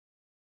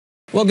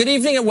Well, good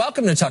evening and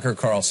welcome to Tucker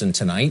Carlson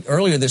Tonight.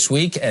 Earlier this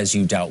week, as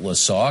you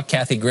doubtless saw,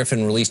 Kathy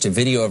Griffin released a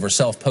video of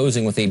herself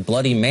posing with a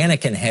bloody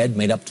mannequin head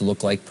made up to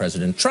look like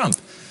President Trump.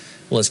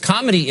 Well, as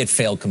comedy, it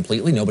failed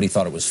completely. Nobody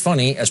thought it was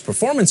funny. As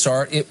performance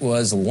art, it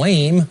was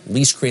lame,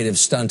 least creative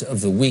stunt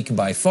of the week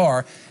by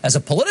far. As a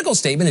political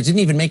statement, it didn't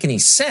even make any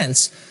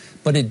sense,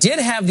 but it did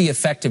have the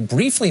effect of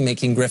briefly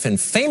making Griffin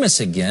famous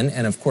again,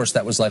 and of course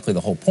that was likely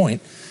the whole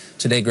point.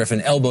 Today, Griffin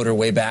elbowed her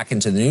way back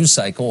into the news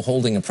cycle,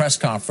 holding a press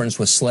conference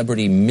with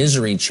celebrity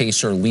misery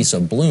chaser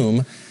Lisa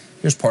Bloom.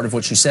 Here's part of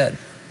what she said.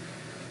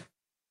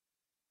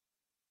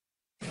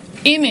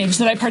 Image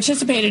that I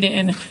participated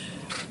in,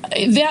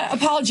 that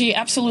apology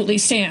absolutely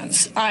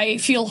stands. I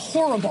feel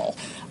horrible.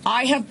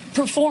 I have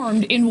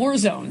performed in war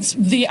zones.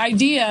 The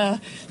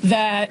idea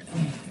that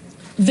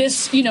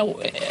this,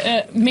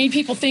 made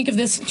people think of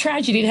this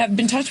tragedy, to have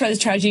been touched by this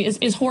tragedy,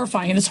 is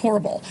horrifying and it's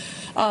horrible.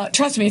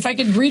 Trust me, if I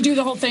could redo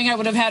the whole thing, I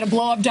would have had a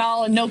blow-up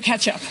doll and no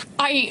ketchup.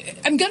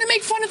 I'm going to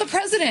make fun of the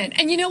president.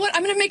 And you know what?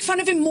 I'm going to make fun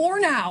of him more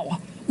now.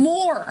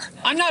 More.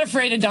 I'm not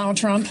afraid of Donald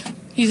Trump.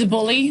 He's a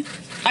bully.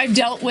 I've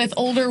dealt with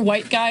older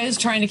white guys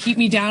trying to keep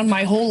me down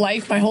my whole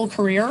life, my whole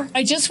career.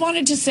 I just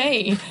wanted to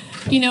say,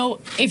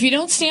 if you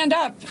don't stand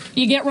up,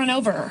 you get run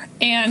over.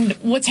 And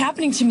what's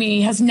happening to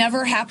me has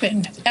never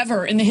happened,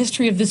 ever, in the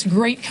history of this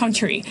great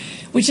country,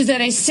 which is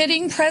that a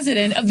sitting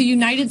president of the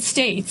United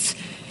States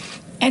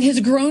and his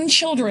grown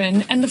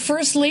children and the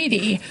First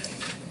Lady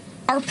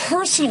are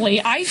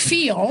personally, I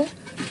feel,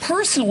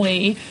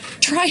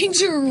 trying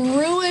to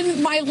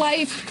ruin my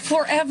life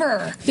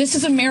forever. This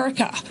is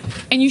America,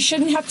 and you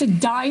shouldn't have to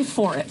die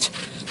for it.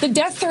 The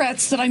death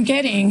threats that I'm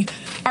getting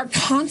are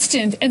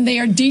constant, and they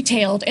are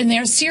detailed, and they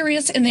are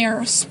serious, and they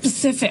are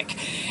specific.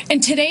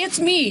 And today it's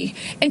me,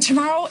 and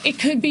tomorrow it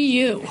could be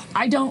you.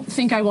 I don't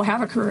think I will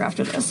have a career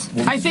after this.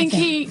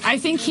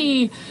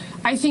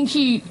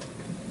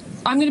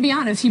 I'm going to be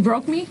honest, he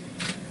broke me.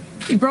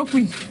 He broke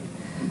me.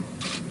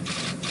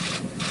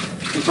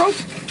 He broke.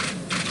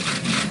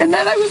 And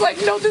then I was like,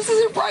 no, this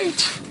isn't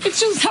right. It's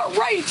just not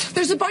right.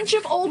 There's a bunch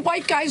of old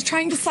white guys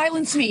trying to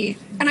silence me,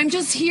 and I'm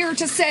just here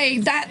to say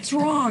that's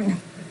wrong.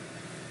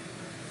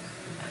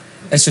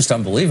 That's just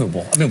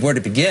unbelievable. I mean, where to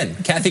begin?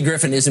 Kathy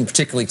Griffin isn't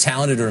particularly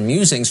talented or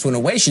amusing, so in a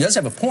way she does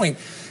have a point.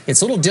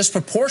 It's a little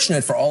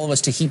disproportionate for all of us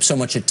to heap so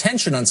much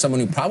attention on someone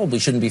who probably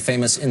shouldn't be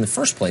famous in the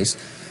first place.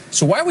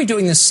 So why are we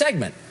doing this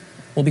segment?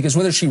 Well, because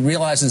whether she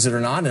realizes it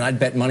or not, and I'd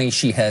bet money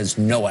she has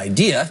no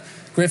idea,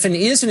 Griffin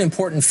is an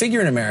important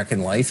figure in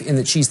American life in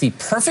that she's the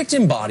perfect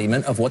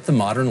embodiment of what the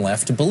modern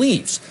left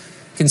believes.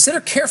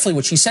 Consider carefully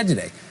what she said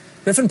today.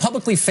 Griffin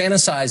publicly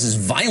fantasizes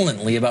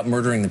violently about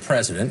murdering the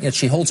president, yet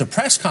she holds a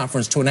press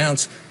conference to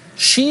announce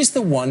she's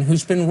the one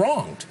who's been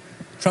wronged.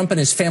 Trump and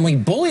his family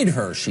bullied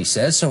her, she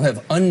says, so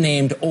have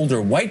unnamed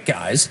older white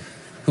guys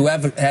who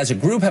as a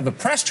group have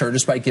oppressed her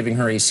despite giving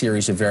her a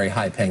series of very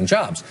high-paying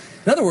jobs.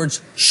 In other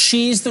words,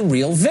 she's the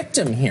real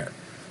victim here.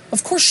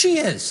 Of course she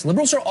is.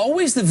 Liberals are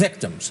always the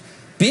victims.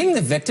 Being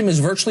the victim is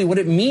virtually what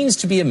it means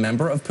to be a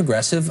member of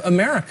progressive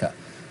America.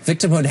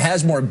 Victimhood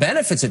has more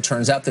benefits, it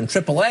turns out, than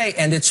AAA,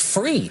 and it's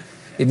free.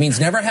 It means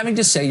never having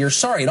to say you're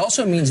sorry. It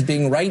also means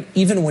being right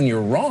even when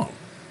you're wrong.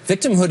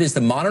 Victimhood is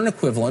the modern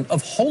equivalent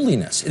of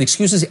holiness. It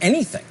excuses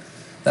anything.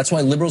 That's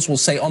why liberals will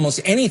say almost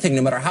anything,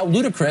 no matter how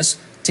ludicrous,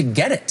 to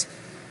get it.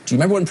 Do you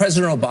remember when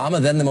President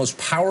Obama, then the most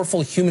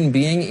powerful human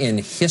being in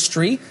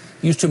history,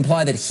 used to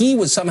imply that he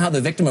was somehow the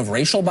victim of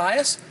racial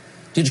bias?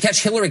 Did you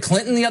catch Hillary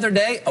Clinton the other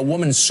day? A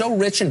woman so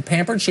rich and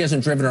pampered she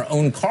hasn't driven her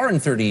own car in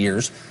 30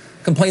 years,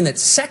 complained that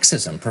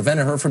sexism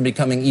prevented her from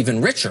becoming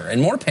even richer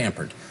and more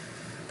pampered.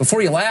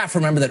 Before you laugh,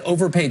 remember that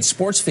overpaid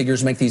sports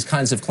figures make these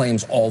kinds of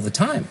claims all the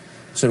time.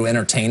 So do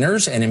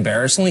entertainers and,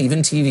 embarrassingly, even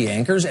TV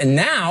anchors, and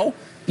now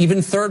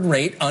even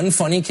third-rate,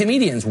 unfunny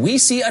comedians. We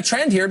see a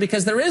trend here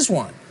because there is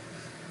one.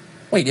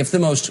 Wait, if the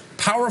most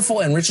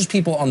powerful and richest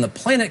people on the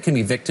planet can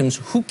be victims,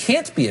 who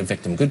can't be a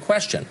victim? Good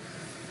question.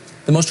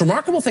 The most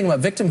remarkable thing about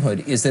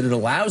victimhood is that it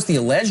allows the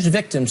alleged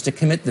victims to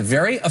commit the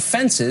very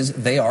offenses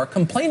they are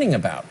complaining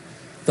about.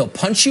 They'll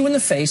punch you in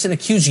the face and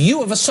accuse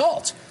you of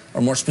assault,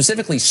 or more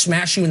specifically,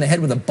 smash you in the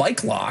head with a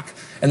bike lock,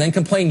 and then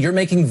complain you're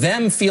making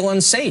them feel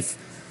unsafe.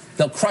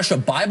 They'll crush a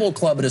Bible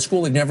club at a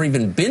school they've never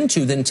even been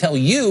to, then tell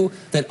you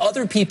that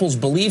other people's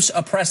beliefs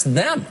oppress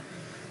them.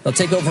 They'll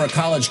take over a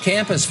college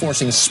campus,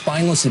 forcing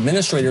spineless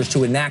administrators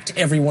to enact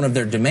every one of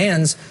their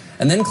demands,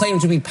 and then claim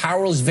to be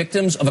powerless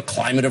victims of a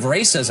climate of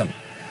racism.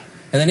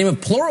 In the name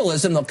of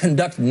pluralism, they'll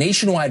conduct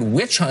nationwide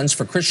witch hunts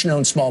for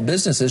Christian-owned small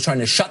businesses, trying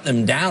to shut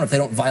them down if they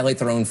don't violate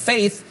their own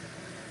faith.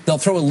 They'll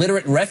throw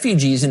illiterate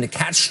refugees into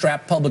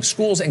cash-strapped public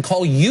schools and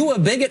call you a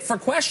bigot for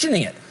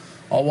questioning it,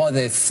 all while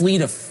they flee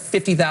to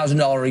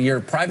 $50,000 a year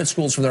private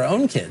schools for their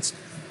own kids.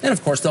 And,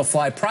 of course, they'll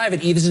fly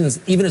private even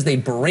as they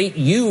berate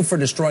you for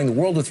destroying the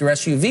world with your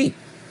SUV.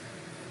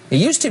 It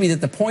used to be that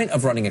the point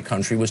of running a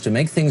country was to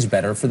make things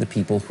better for the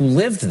people who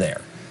lived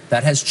there.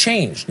 That has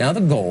changed. Now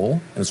the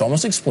goal, and it's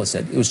almost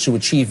explicit, it was to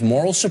achieve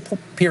moral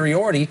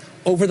superiority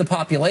over the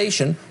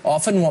population,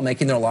 often while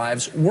making their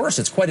lives worse.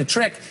 It's quite a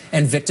trick,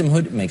 and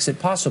victimhood makes it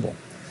possible.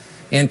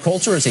 Ann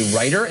Coulter is a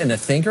writer and a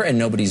thinker and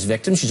nobody's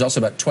victim. She's also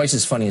about twice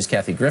as funny as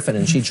Kathy Griffin,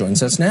 and she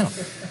joins us now.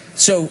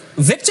 So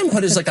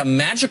victimhood is like a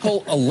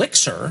magical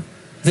elixir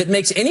that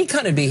makes any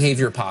kind of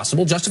behavior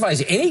possible,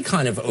 justifies any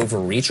kind of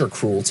overreach or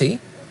cruelty.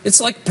 It's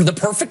like the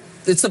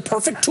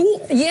perfect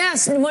tool.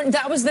 Yes,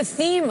 that was the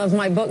theme of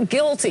my book,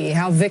 Guilty,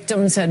 how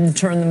victims had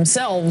turned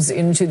themselves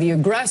into the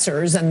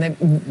aggressors and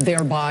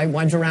thereby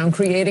went around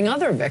creating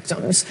other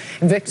victims.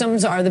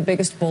 Victims are the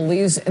biggest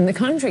bullies in the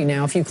country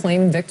now. If you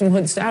claim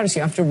victimhood status,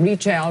 you have to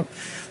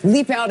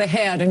leap out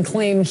ahead and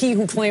claim he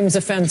who claims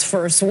offense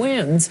first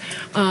wins.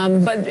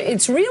 But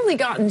it's really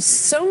gotten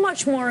so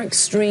much more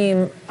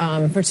extreme,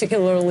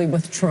 particularly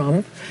with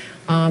Trump.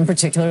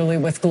 Particularly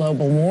with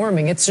global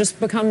warming. It's just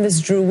become this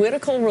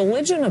druidical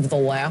religion of the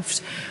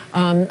left.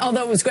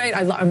 Although it was great.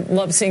 I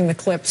love seeing the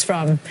clips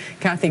from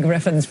Kathy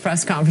Griffin's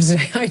press conference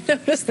today. I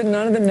noticed that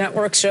none of the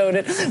networks showed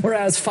it,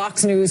 whereas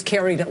Fox News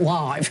carried it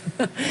live.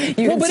 But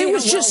it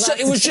was just,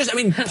 I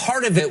mean,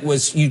 part of it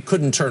was you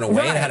couldn't turn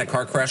away. Right. It had a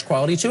car crash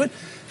quality to it.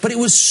 But it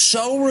was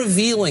so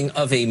revealing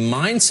of a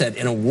mindset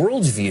and a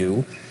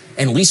worldview.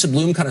 And Lisa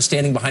Bloom kind of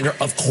standing behind her,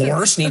 of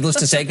course, needless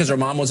to say, because her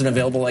mom wasn't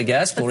available, I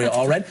guess, Gloria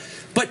Allred.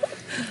 But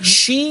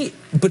she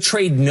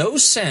betrayed no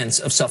sense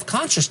of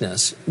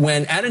self-consciousness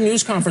when at a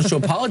news conference to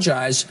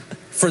apologize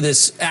for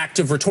this act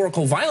of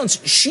rhetorical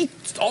violence, she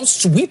all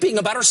weeping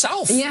about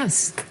herself.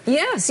 Yes,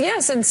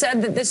 and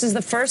said that this is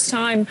the first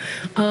time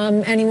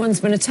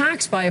anyone's been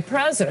attacked by a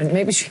president.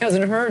 Maybe she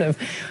hasn't heard of,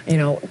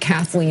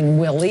 Kathleen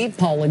Willey,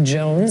 Paula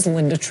Jones,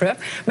 Linda Tripp.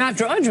 Matt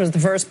Drudge was the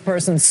first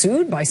person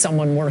sued by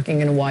someone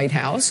working in a White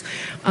House.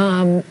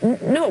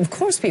 No, of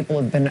course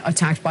people have been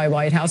attacked by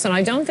White House, and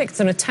I don't think it's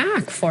an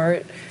attack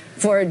for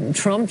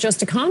Trump just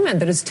to comment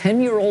that his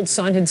 10-year-old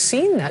son had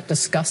seen that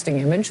disgusting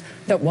image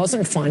that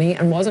wasn't funny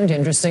and wasn't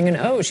interesting,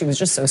 and she was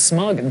just so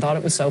smug and thought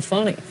it was so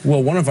funny.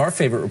 Well, one of our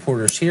favorite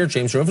reporters here,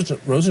 James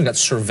Rosen, got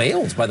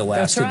surveilled by the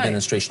last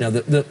administration.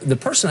 Now, the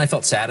person I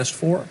felt saddest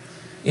for,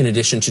 in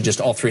addition to just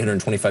all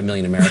 325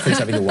 million Americans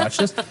having to watch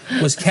this,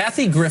 was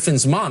Kathy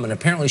Griffin's mom, and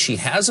apparently she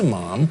has a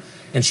mom,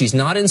 and she's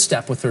not in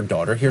step with her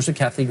daughter. Here's what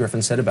Kathy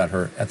Griffin said about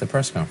her at the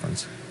press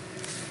conference.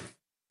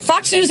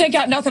 Fox News ain't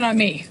got nothing on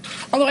me.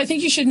 Although I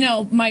think you should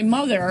know my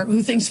mother,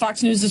 who thinks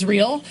Fox News is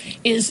real,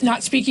 is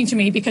not speaking to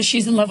me because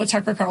she's in love with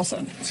Tucker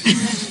Carlson.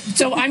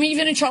 So I'm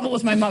even in trouble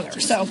with my mother.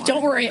 So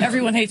don't worry,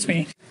 everyone hates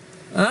me.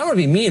 I don't want to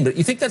be mean, but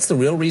you think that's the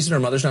real reason her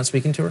mother's not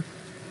speaking to her?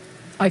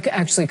 I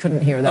actually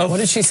couldn't hear that. What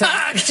did she say?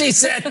 She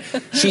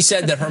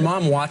said that her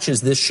mom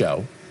watches this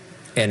show,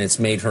 and it's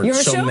made her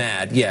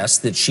mad, yes,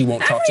 that she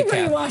won't talk to Kathy.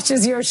 Everybody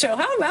watches your show.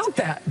 How about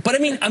that? But, I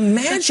mean,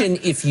 imagine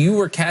if you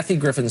were Kathy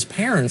Griffin's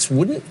parents,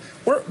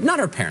 or not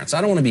her parents,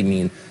 I don't want to be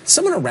mean,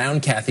 someone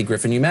around Kathy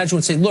Griffin, you imagine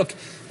would say, look,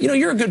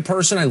 you're a good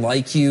person, I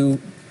like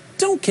you.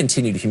 Don't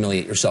continue to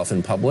humiliate yourself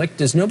in public.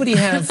 Does nobody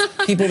have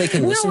people they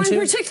can listen to? No,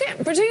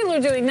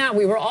 particularly doing that,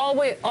 we were all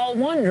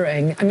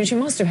wondering. I mean, she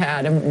must have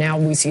had, and now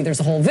we see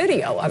there's a whole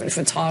video of it,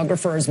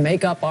 photographers,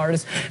 makeup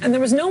artists, and there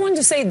was no one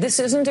to say this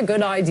isn't a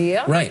good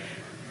idea. Right.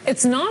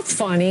 It's not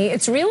funny.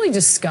 It's really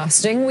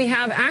disgusting. We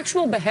have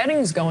actual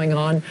beheadings going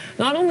on,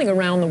 not only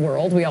around the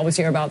world. We always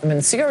hear about them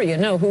in Syria.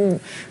 No, who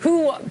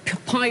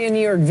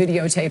pioneered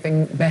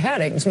videotaping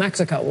beheadings?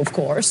 Mexico, of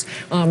course,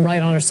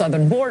 right on our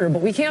southern border.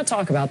 But we can't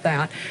talk about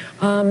that.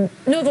 No,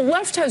 the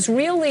left has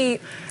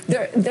really...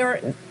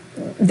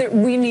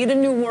 we need a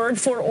new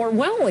word for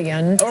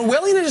Orwellian.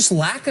 Orwellian is just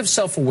lack of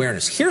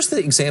self-awareness. Here's the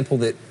example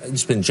that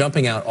has been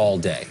jumping out all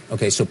day.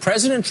 Okay, so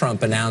President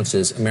Trump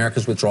announces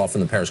America's withdrawal from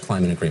the Paris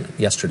Climate Agreement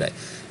yesterday.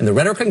 And the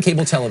rhetoric on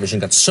cable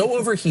television got so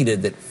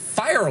overheated that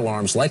fire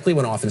alarms likely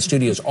went off in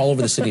studios all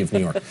over the city of New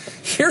York.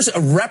 Here's a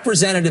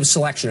representative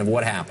selection of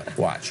what happened.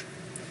 Watch.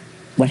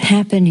 What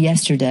happened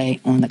yesterday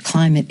on the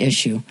climate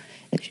issue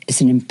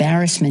is an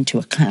embarrassment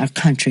to our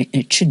country.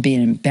 It should be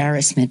an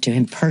embarrassment to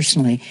him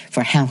personally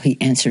for how he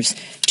answers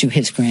to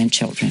his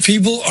grandchildren.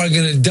 People are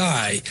going to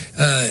die.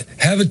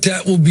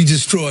 Habitat will be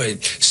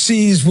destroyed.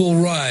 Seas will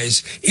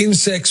rise.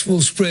 Insects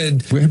will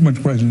spread. We haven't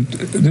much president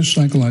this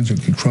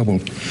psychologically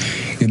troubled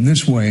in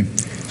this way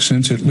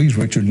since at least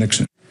Richard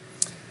Nixon.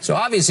 So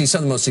obviously some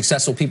of the most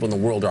successful people in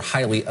the world are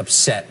highly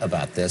upset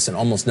about this, and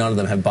almost none of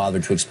them have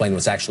bothered to explain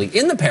what's actually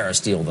in the Paris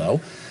deal, though.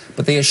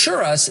 But they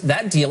assure us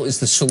that deal is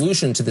the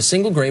solution to the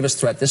single gravest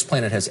threat this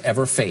planet has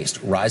ever faced,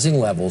 rising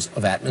levels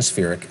of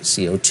atmospheric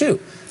CO2.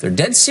 They're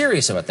dead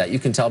serious about that. You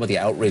can tell by the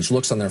outraged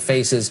looks on their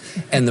faces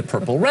and the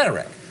purple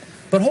rhetoric.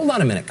 But hold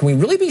on a minute. Can we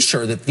really be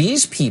sure that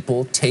these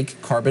people take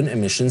carbon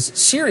emissions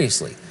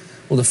seriously?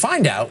 Well, to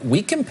find out,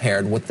 we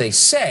compared what they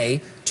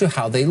say to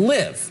how they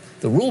live.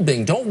 The rule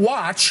being, don't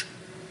watch,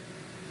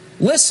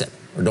 listen.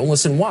 Or don't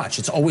listen, watch.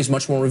 It's always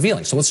much more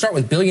revealing. So let's start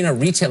with billionaire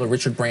retailer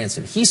Richard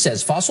Branson. He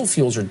says fossil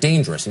fuels are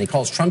dangerous, and he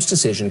calls Trump's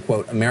decision,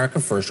 quote, America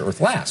first,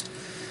 Earth last.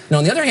 Now,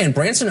 on the other hand,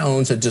 Branson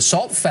owns a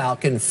Dassault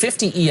Falcon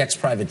 50EX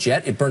private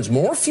jet. It burns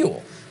more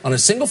fuel on a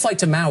single flight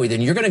to Maui than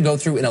you're going to go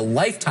through in a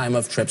lifetime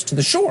of trips to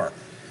the shore.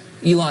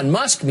 Elon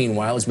Musk,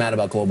 meanwhile, is mad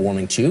about global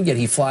warming, too, yet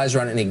he flies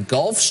around in a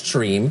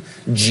Gulfstream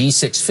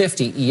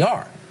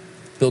G650ER.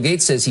 Bill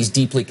Gates says he's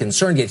deeply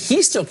concerned, yet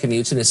he still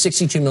commutes in a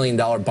 $62 million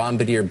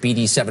Bombardier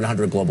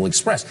BD700 Global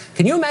Express.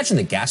 Can you imagine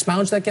the gas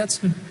mileage that gets?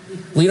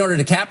 Leonardo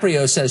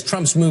DiCaprio says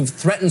Trump's move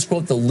threatens,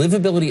 quote, the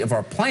livability of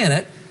our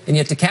planet. And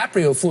yet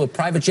DiCaprio flew a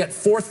private jet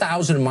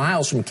 4,000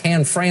 miles from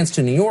Cannes, France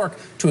to New York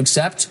to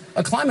accept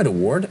a climate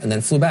award and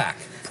then flew back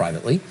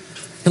privately.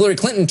 Hillary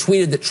Clinton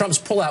tweeted that Trump's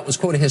pullout was,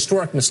 quote, a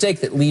historic mistake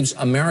that leaves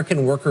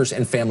American workers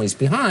and families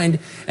behind.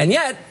 And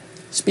yet,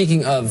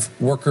 speaking of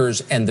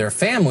workers and their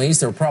families,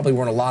 there probably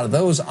weren't a lot of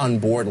those on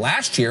board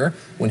last year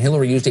when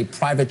Hillary used a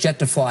private jet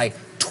to fly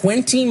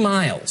 20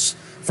 miles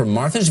from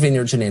Martha's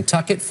Vineyard to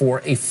Nantucket for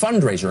a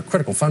fundraiser, a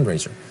critical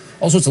fundraiser.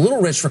 Also, it's a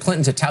little rich for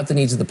Clinton to tout the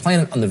needs of the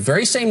planet on the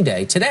very same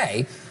day,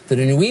 today, that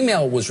a new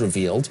email was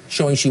revealed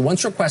showing she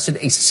once requested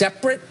a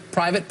separate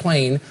private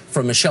plane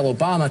from Michelle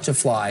Obama to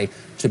fly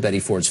to Betty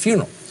Ford's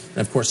funeral. And,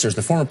 of course, there's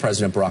the former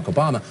President, Barack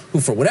Obama,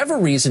 who, for whatever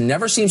reason,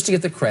 never seems to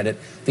get the credit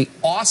the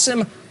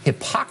awesome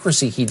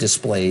hypocrisy he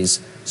displays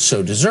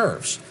so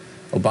deserves.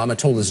 Obama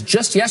told us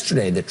just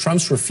yesterday that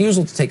Trump's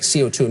refusal to take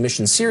CO2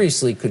 emissions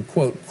seriously could,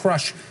 quote,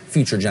 crush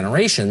future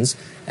generations.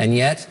 And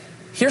yet,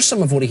 here's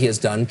some of what he has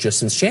done just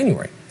since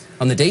January.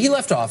 On the day he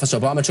left office,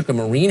 Obama took a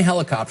Marine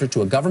helicopter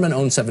to a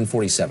government-owned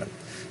 747.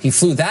 He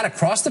flew that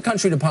across the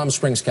country to Palm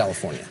Springs,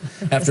 California.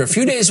 After a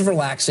few days of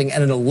relaxing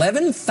at an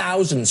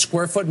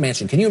 11,000-square-foot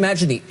mansion, can you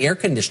imagine the air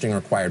conditioning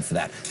required for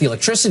that? The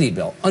electricity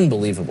bill,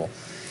 unbelievable.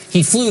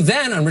 He flew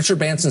then on Richard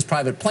Branson's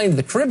private plane to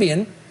the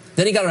Caribbean.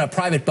 Then he got on a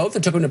private boat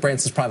that took him to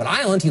Branson's private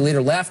island. He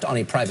later left on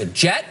a private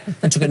jet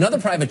and took another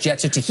private jet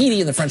to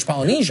Tahiti in the French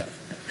Polynesia.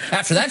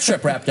 After that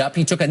trip wrapped up,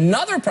 he took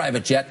another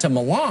private jet to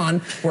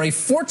Milan, where a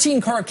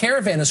 14-car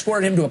caravan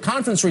escorted him to a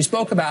conference where he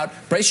spoke about,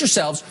 brace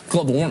yourselves,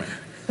 global warming.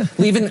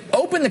 Leaving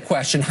open the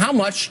question, how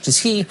much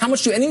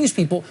do any of these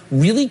people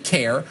really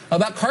care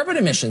about carbon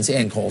emissions,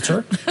 Ann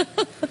Coulter?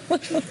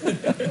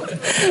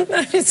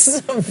 That is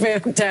so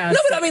fantastic.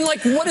 No, but I mean,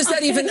 like, what is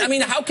that even? I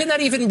mean, how can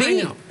that even be? I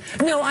know.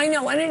 No, I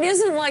know. And it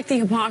isn't like the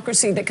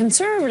hypocrisy that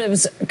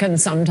conservatives can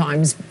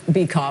sometimes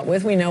be caught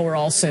with. We know we're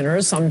all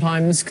sinners.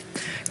 Sometimes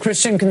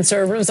Christian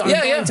conservatives aren't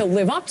going to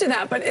live up to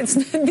that. But it's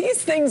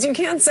these things you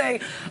can't say,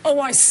 oh,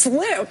 I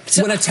slipped.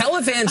 When a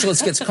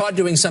televangelist gets caught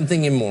doing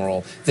something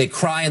immoral, they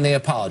cry and they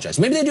apologize.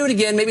 Maybe they do it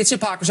again. Maybe it's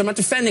hypocrisy. I'm not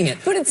defending it.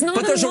 But it's not.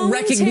 But there's a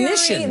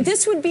recognition.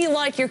 This would be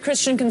like your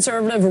Christian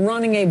conservative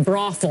running a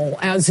brothol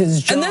as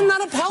his job. And then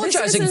not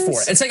apologizing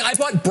for it and saying, I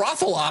bought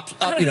brothel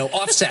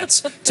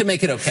offsets to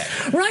make it okay.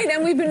 Right,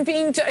 and we've been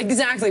being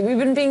we've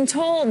been being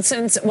told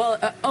since,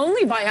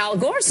 only by Al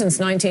Gore since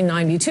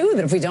 1992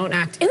 that if we don't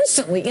act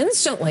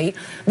instantly,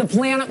 the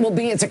planet will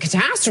be, it's a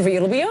catastrophe,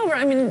 it'll be over.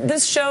 I mean,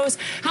 this shows,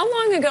 how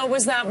long ago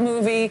was that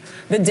movie,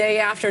 The Day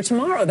After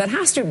Tomorrow? That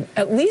has to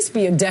at least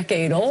be a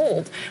decade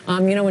old.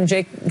 When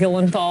Jake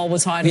Gyllenhaal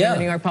was hiding in the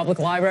New York Public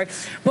Library.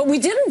 But we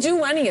didn't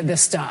do any of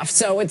this stuff.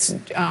 So it's,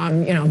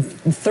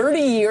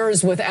 30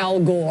 years with Al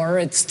Gore.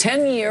 It's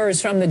 10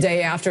 years from The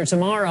Day After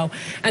Tomorrow.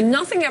 And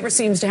nothing ever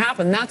seems to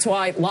happen. That's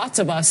why lots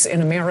of us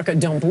in America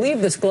don't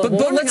believe this global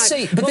warming. But let's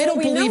say, but they don't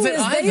believe it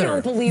either. They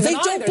don't believe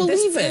it either.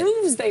 This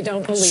proves they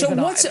don't believe it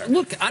either.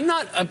 Look, I'm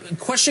not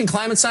questioning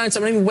climate science.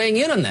 I'm not even weighing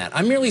in on that.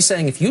 I'm merely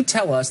saying if you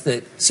tell us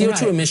that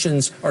CO2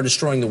 emissions are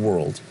destroying the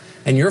world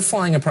and you're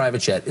flying a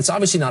private jet, it's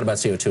obviously not about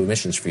CO2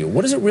 emissions for you.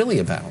 What is it really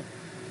about?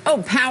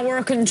 Oh,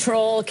 power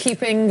control,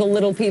 keeping the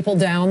little people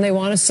down. They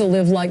want us to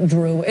live like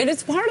Druid.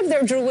 It's part of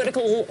their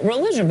Druidical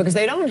religion because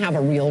they don't have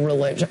a real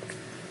religion.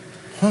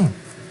 Huh.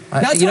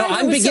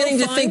 I'm beginning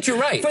to think you're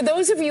right. For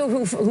those of you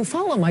who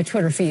follow my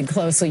Twitter feed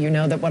closely, you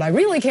know that what I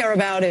really care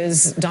about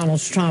is Donald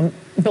Trump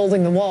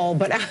building the wall.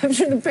 But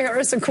after the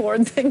Paris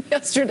Accord thing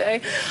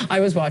yesterday,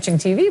 I was watching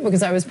TV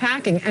because I was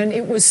packing, and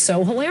it was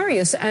so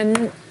hilarious.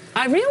 And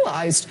I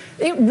realized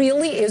it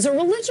really is a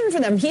religion for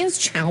them. He has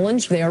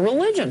challenged their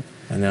religion.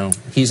 I know.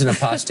 He's an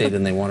apostate,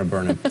 and they want to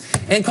burn him.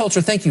 Ann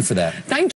Coulter, thank you for that. Thank you.